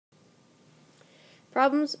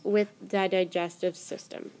Problems with the digestive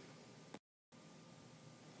system.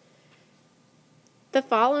 The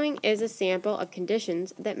following is a sample of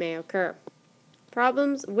conditions that may occur.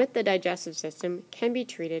 Problems with the digestive system can be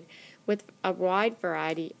treated with a wide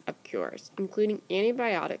variety of cures, including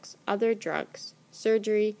antibiotics, other drugs,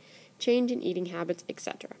 surgery, change in eating habits,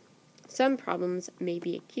 etc. Some problems may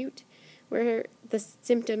be acute, where the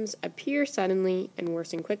symptoms appear suddenly and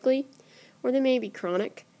worsen quickly, or they may be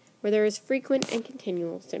chronic, where there is frequent and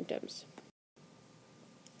continual symptoms.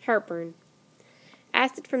 Heartburn.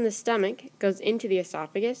 Acid from the stomach goes into the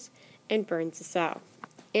esophagus and burns the cell.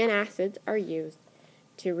 Antacids are used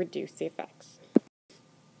to reduce the effects.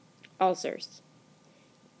 Ulcers.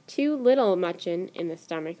 Too little mucin in the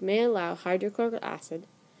stomach may allow hydrochloric acid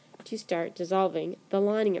to start dissolving the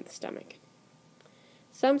lining of the stomach.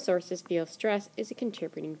 Some sources feel stress is a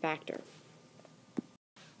contributing factor.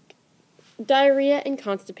 Diarrhea and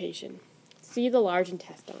constipation. See the large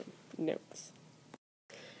intestine. Notes.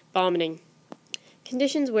 Vomiting.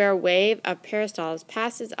 Conditions where a wave of peristalsis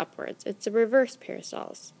passes upwards. It's a reverse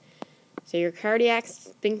peristalsis. So your cardiac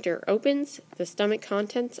sphincter opens, the stomach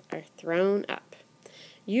contents are thrown up.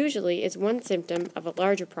 Usually is one symptom of a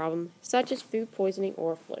larger problem, such as food poisoning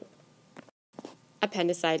or flu.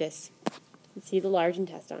 Appendicitis. See the large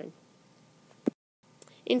intestine.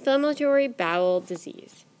 Inflammatory bowel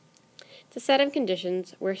disease. It's a set of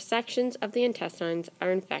conditions where sections of the intestines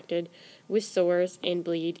are infected with sores and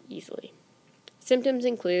bleed easily. Symptoms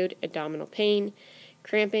include abdominal pain,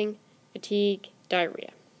 cramping, fatigue,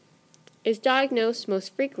 diarrhea. Is diagnosed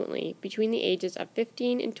most frequently between the ages of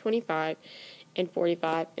 15 and 25 and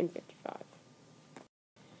 45 and 55.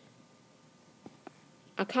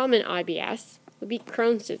 A common IBS would be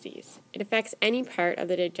Crohn's disease. It affects any part of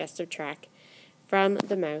the digestive tract from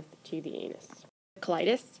the mouth to the anus.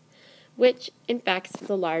 Colitis, which infects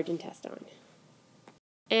the large intestine.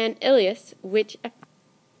 And ileus, which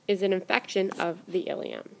is an infection of the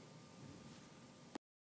ileum.